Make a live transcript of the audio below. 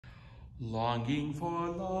Longing for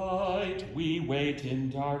light, we wait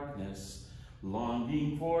in darkness.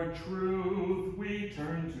 Longing for truth, we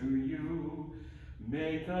turn to you.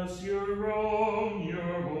 Make us your own,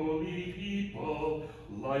 your holy people,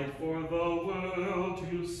 light for the world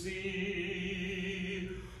to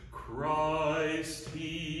see. Christ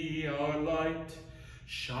be our light,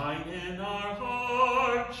 shine in our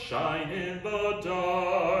hearts, shine in the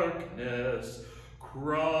darkness.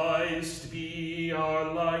 Christ be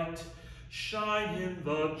our light, shine in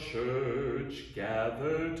the church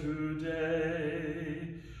gathered today.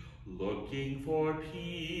 Looking for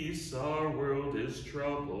peace, our world is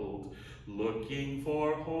troubled. Looking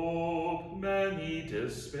for hope, many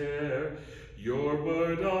despair. Your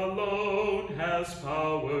word alone has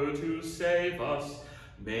power to save us.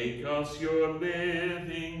 Make us your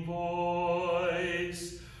living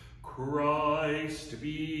voice. Christ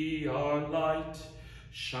be our light.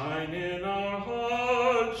 Shine in our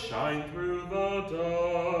hearts, shine through the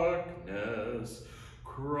darkness.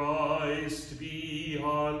 Christ be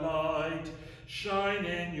our light, shine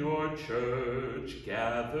in your church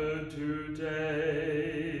gathered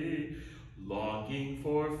today. Longing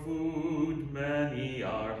for food, many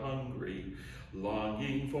are hungry.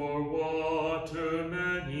 Longing for water,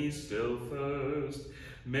 many still thirst.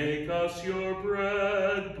 Make us your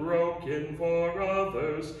bread, broken for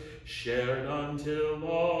others, shared until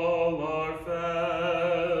all are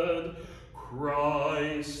fed.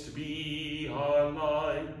 Christ be our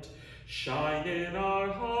light, shine in our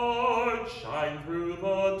hearts, shine through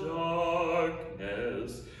the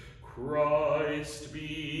darkness. Christ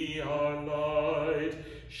be our light,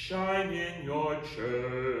 shine in your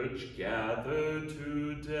church gathered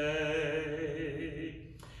today.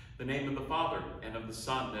 In the name of the Father, and of the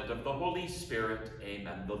Son, and of the Holy Spirit,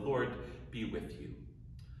 amen. The Lord be with you.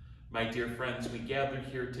 My dear friends, we gather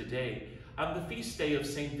here today on the feast day of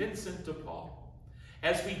St. Vincent de Paul.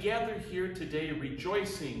 As we gather here today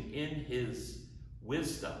rejoicing in his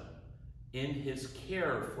wisdom, in his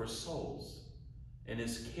care for souls, and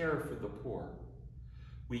his care for the poor,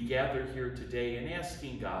 we gather here today in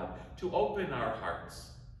asking God to open our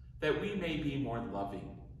hearts, that we may be more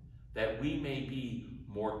loving, that we may be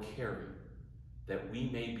more caring, that we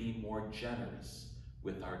may be more generous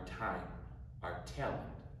with our time, our talent,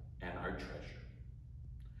 and our treasure.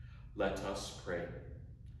 Let us pray.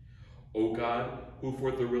 O God, who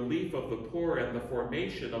for the relief of the poor and the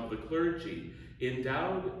formation of the clergy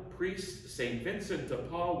endowed priest St. Vincent de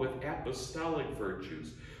Paul with apostolic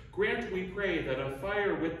virtues, grant, we pray, that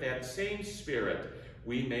afire with that same spirit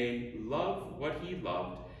we may love what he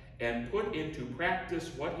loved and put into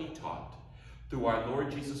practice what he taught. Through our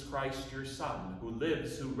Lord Jesus Christ, your Son, who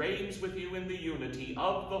lives, who reigns with you in the unity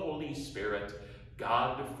of the Holy Spirit,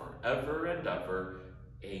 God forever and ever.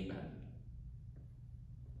 Amen.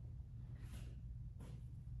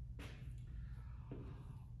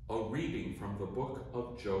 A reading from the book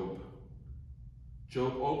of Job.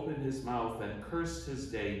 Job opened his mouth and cursed his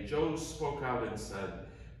day. Job spoke out and said,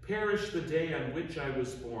 "Perish the day on which I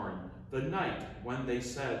was born, the night when they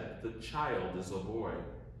said, the child is a boy.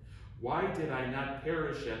 Why did I not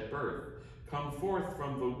perish at birth, come forth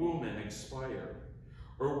from the womb and expire?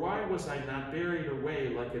 Or why was I not buried away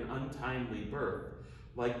like an untimely birth,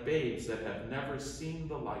 like babes that have never seen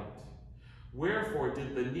the light? Wherefore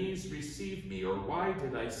did the knees receive me, or why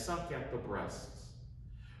did I suck at the breasts?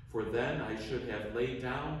 For then I should have laid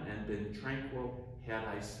down and been tranquil had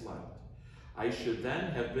I slept. I should then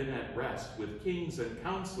have been at rest with kings and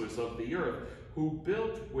counselors of the earth, who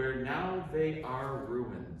built where now they are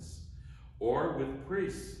ruins, or with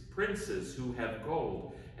princes who have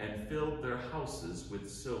gold and filled their houses with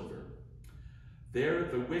silver. There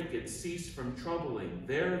the wicked cease from troubling,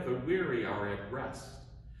 there the weary are at rest.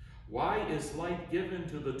 Why is light given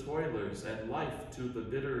to the toilers and life to the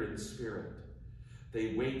bitter in spirit?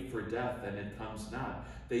 They wait for death and it comes not.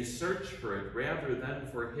 They search for it rather than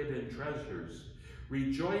for hidden treasures.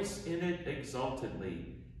 Rejoice in it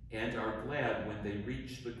exultantly and are glad when they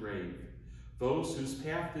reach the grave. Those whose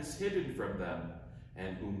path is hidden from them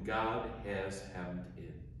and whom God has hemmed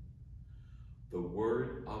in. The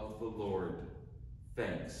word of the Lord.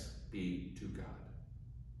 Thanks be to God.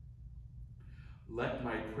 Let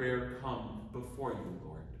my prayer come before you,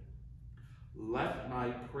 Lord. Let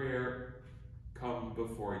my prayer come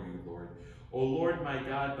before you, Lord. O Lord my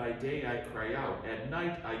God, by day I cry out, at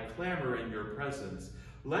night I clamor in your presence.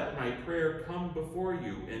 Let my prayer come before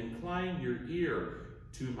you, incline your ear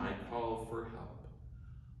to my call for help.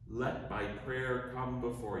 Let my prayer come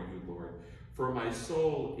before you, Lord, for my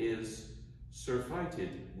soul is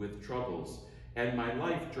surfeited with troubles, and my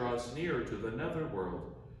life draws near to the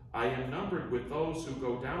netherworld. I am numbered with those who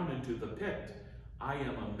go down into the pit. I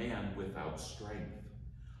am a man without strength.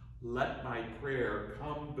 Let my prayer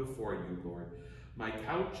come before you, Lord. My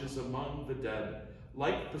couch is among the dead,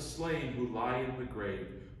 like the slain who lie in the grave,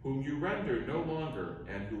 whom you render no longer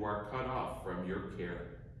and who are cut off from your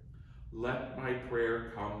care. Let my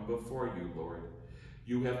prayer come before you, Lord.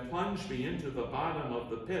 You have plunged me into the bottom of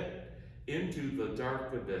the pit, into the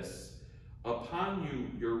dark abyss. Upon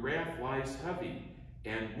you your wrath lies heavy,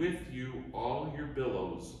 and with you all your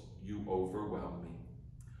billows, you overwhelm me.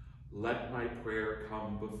 Let my prayer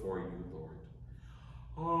come before you, Lord.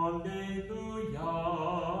 Alleluia,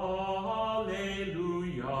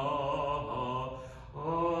 alleluia,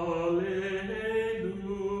 alleluia,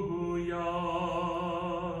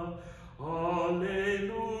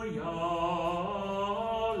 alleluia,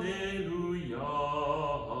 alleluia,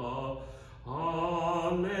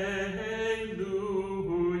 alleluia.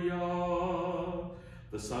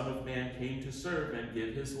 The Son of Man came to serve and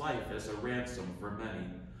give his life as a ransom for many.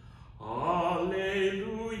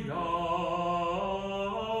 Alleluia,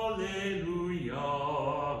 alleluia,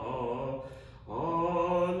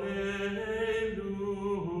 alleluia.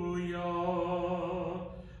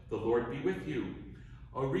 The Lord be with you.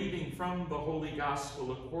 A reading from the Holy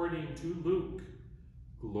Gospel according to Luke.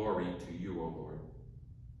 Glory to you, O Lord.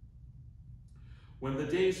 When the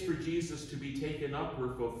days for Jesus to be taken up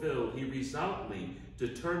were fulfilled, he resolutely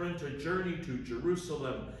determined to journey to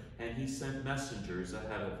Jerusalem, and he sent messengers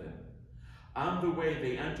ahead of him. On the way,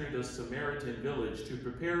 they entered a Samaritan village to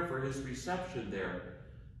prepare for his reception there,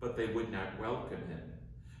 but they would not welcome him,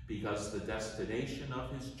 because the destination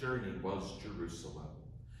of his journey was Jerusalem.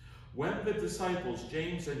 When the disciples,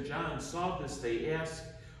 James and John, saw this, they asked,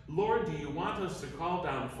 "Lord, do you want us to call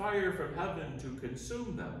down fire from heaven to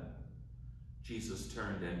consume them?" Jesus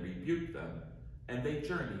turned and rebuked them, and they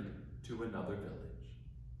journeyed to another village.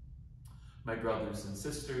 My brothers and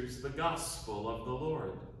sisters, the gospel of the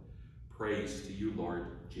Lord. Praise to you,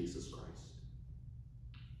 Lord Jesus Christ.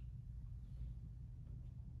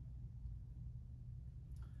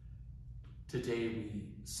 Today we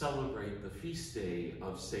celebrate the feast day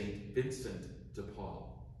of Saint Vincent de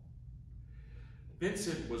Paul.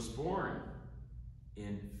 Vincent was born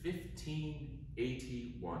in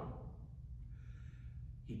 1581.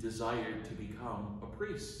 He desired to become a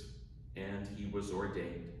priest, and he was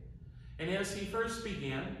ordained. And as he first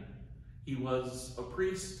began, he was a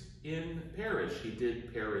priest in Parish. He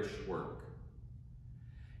did parish work.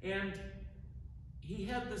 And he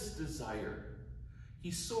had this desire.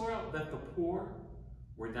 He saw that the poor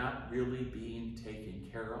were not really being taken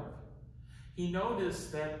care of. He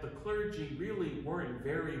noticed that the clergy really weren't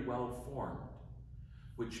very well formed,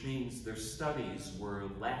 which means their studies were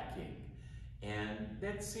lacking, and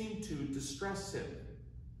that seemed to distress him.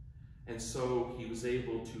 And so he was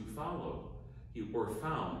able to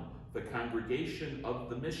found the Congregation of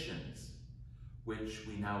the Missions, which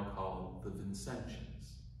we now call the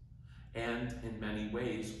Vincentians. And in many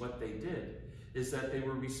ways, what they did is that they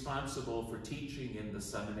were responsible for teaching in the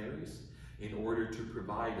seminaries in order to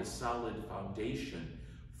provide a solid foundation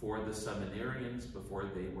for the seminarians before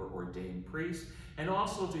they were ordained priests, and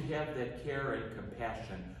also to have that care and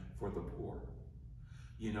compassion for the poor.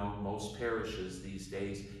 You know, most parishes these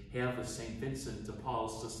days have a St. Vincent de Paul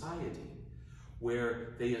Society,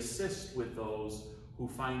 where they assist with those who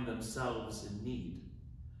find themselves in need,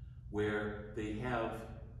 where they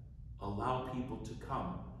allow people to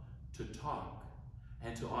come to talk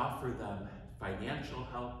and to offer them financial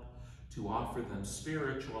help, to offer them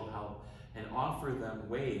spiritual help, and offer them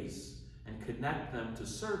ways and connect them to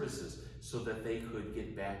services so that they could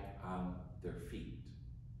get back on their feet.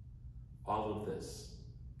 All of this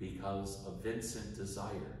because of Vincent's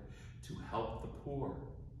desire to help the poor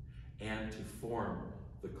and to form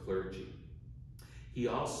the clergy. He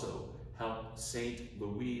also helped Saint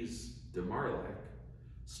Louise de Marlac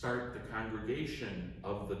start the Congregation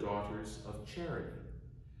of the Daughters of Charity,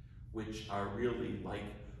 which are really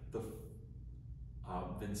like the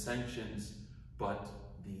Vincentians, but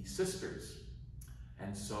the sisters.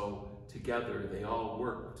 And so together they all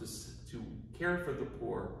work to care for the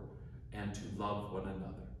poor and to love one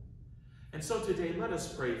another. And so today let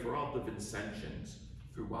us pray for all the Vincentians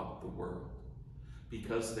throughout the world,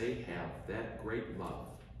 because they have that great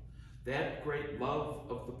love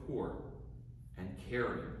of the poor and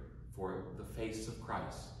caring for the face of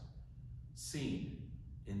Christ, seen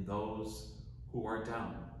in those who are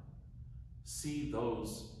down. See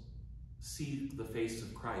the face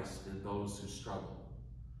of Christ in those who struggle,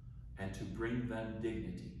 and to bring them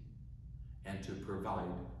dignity and to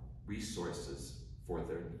provide resources for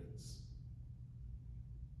their needs.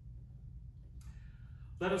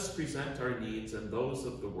 Let us present our needs and those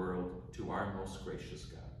of the world to our most gracious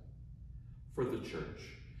God. For the Church,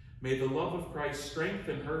 may the love of Christ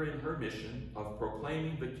strengthen her in her mission of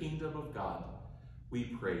proclaiming the kingdom of God. We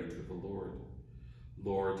pray to the Lord.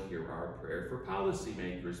 Lord, hear our prayer. For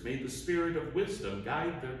policymakers, may the spirit of wisdom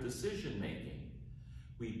guide their decision-making.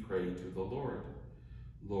 We pray to the Lord.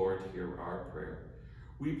 Lord, hear our prayer.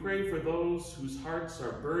 We pray for those whose hearts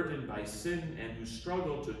are burdened by sin and who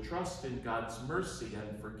struggle to trust in God's mercy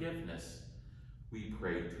and forgiveness. We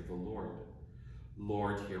pray to the Lord.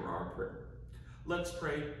 Lord, hear our prayer. Let's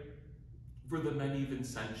pray for the many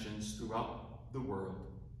Vincentians throughout the world,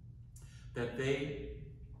 that they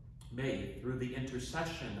may, through the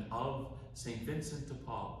intercession of St. Vincent de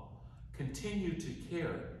Paul, continue to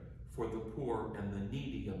care for the poor and the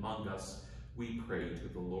needy among us. We pray to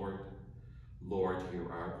the Lord. Lord, hear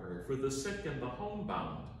our prayer. For the sick and the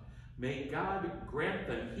homebound, may God grant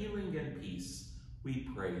them healing and peace. We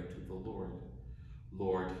pray to the Lord.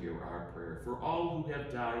 Lord, hear our prayer. For all who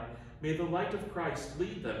have died, may the light of Christ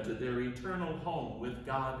lead them to their eternal home with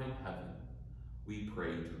God in heaven. We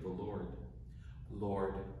pray to the Lord.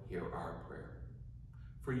 Lord, hear our prayer.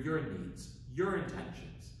 For your needs, your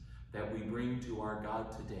intentions, that we bring to our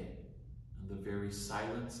God today, in the very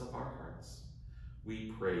silence of our hearts,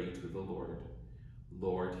 we pray to the Lord.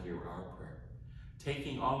 Lord, hear our prayer.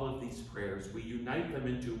 Taking all of these prayers, we unite them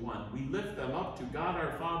into one. We lift them up to God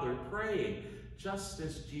our Father, praying just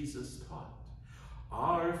as Jesus taught.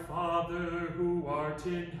 Our Father, who art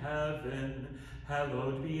in heaven,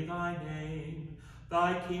 hallowed be thy name.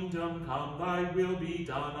 Thy kingdom come, thy will be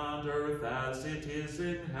done on earth as it is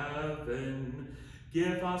in heaven.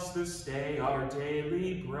 Give us this day our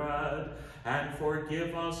daily bread, and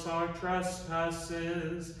forgive us our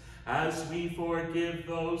trespasses, as we forgive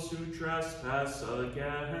those who trespass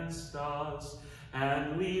against us.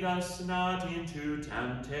 And lead us not into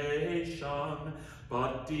temptation,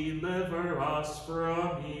 but deliver us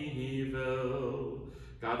from evil.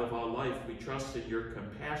 God of all life, we trust in your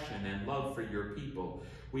compassion and love for your people.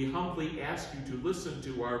 We humbly ask you to listen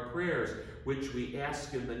to our prayers, which we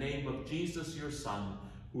ask in the name of Jesus, your Son,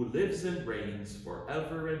 who lives and reigns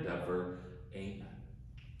forever and ever. Amen.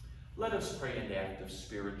 Let us pray an act of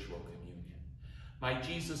spiritual communion. My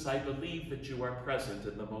Jesus, I believe that you are present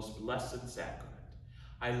in the most blessed sacrament.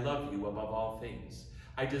 I love you above all things.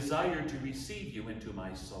 I desire to receive you into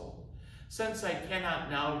my soul. Since I cannot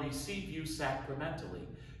now receive you sacramentally,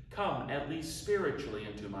 come at least spiritually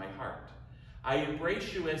into my heart. I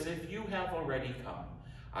embrace you as if you have already come.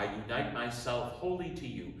 I unite myself wholly to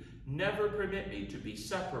you. Never permit me to be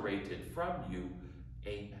separated from you.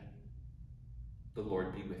 Amen. The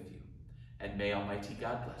Lord be with you, and may Almighty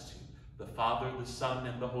God bless you, the Father, the Son,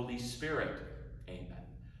 and the Holy Spirit. Amen.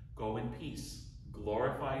 Go in peace,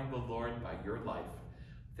 glorifying the Lord by your life.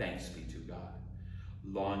 Thanks be to God.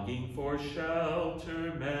 Longing for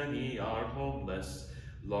shelter, many are homeless.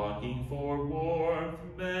 Longing for warmth,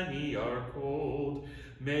 many are cold.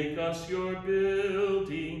 Make us your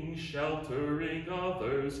building, sheltering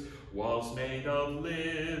others, walls made of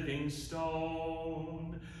living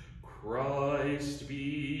stone. Christ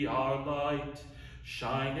be our light,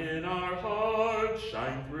 shine in our hearts,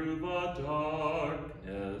 shine through the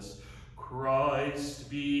darkness. Christ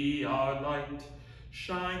be our light,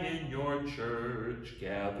 shine in your church,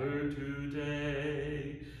 gather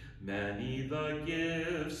today. Many the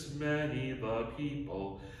gifts, many the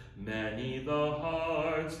people, many the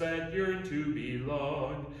hearts that yearn to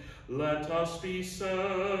belong. Let us be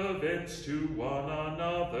servants to one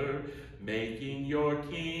another, making your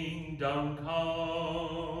kingdom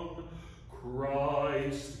come.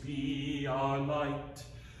 Christ be our light,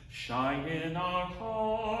 shine in our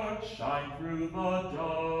hearts, shine through the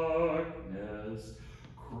darkness.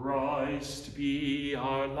 Christ be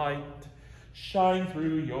our light, shine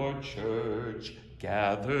through your church,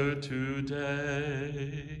 gather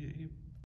today.